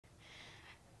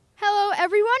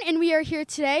everyone, and we are here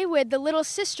today with the little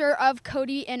sister of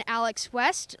Cody and Alex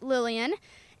West, Lillian.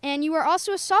 And you are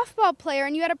also a softball player,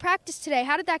 and you had a practice today.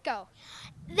 How did that go?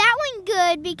 That went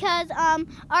good because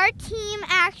our team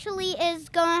actually is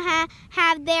going to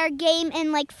have their game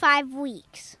in like 5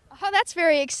 weeks. Oh, that's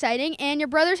very exciting. And your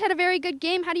brothers had a very good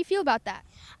game. How do you feel about that?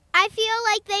 I feel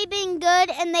like they've been good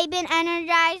and they've been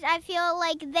energized. I feel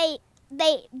like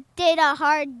they did a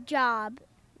hard job.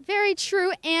 Very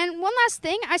true. And one last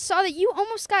thing, I saw that you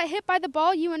almost got hit by the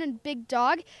ball, you and a big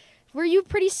dog. Were you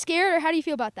pretty scared, or how do you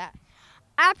feel about that?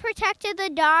 I protected the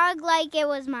dog like it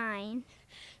was mine.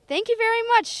 Thank you very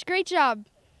much. Great job.